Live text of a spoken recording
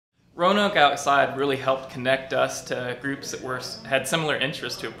Roanoke Outside really helped connect us to groups that had similar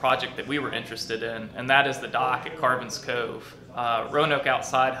interests to a project that we were interested in, and that is the dock at Carvin's Cove. Roanoke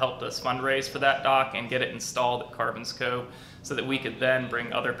Outside helped us fundraise for that dock and get it installed at Carvin's Cove so that we could then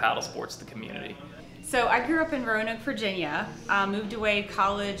bring other paddle sports to the community. So I grew up in Roanoke, Virginia, moved away to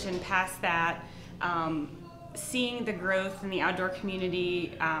college, and past that, seeing the growth in the outdoor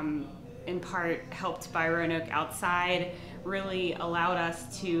community, in part helped by Roanoke Outside, really allowed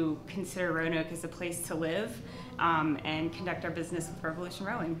us to consider Roanoke as a place to live and conduct our business with Revolution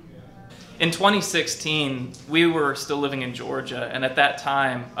Rowing. In 2016, we were still living in Georgia, and at that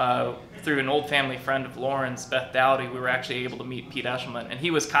time, through an old family friend of Lauren's, Beth Dowdy, we were actually able to meet Pete Eshelman, and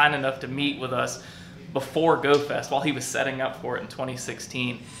he was kind enough to meet with us before GoFest while he was setting up for it in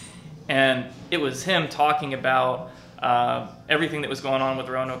 2016. And it was him talking about everything that was going on with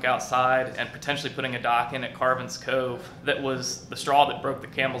Roanoke Outside and potentially putting a dock in at Carvin's Cove that was the straw that broke the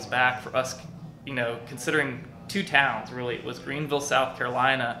camel's back for us, considering two towns, really. It was Greenville, South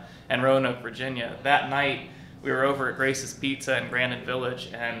Carolina, and Roanoke, Virginia. That night, we were over at Grace's Pizza in Grandin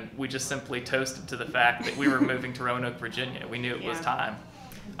Village, and we just simply toasted to the fact that we were moving to Roanoke, Virginia. We knew it was time.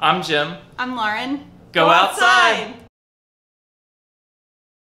 I'm Jim. I'm Lauren. Go outside!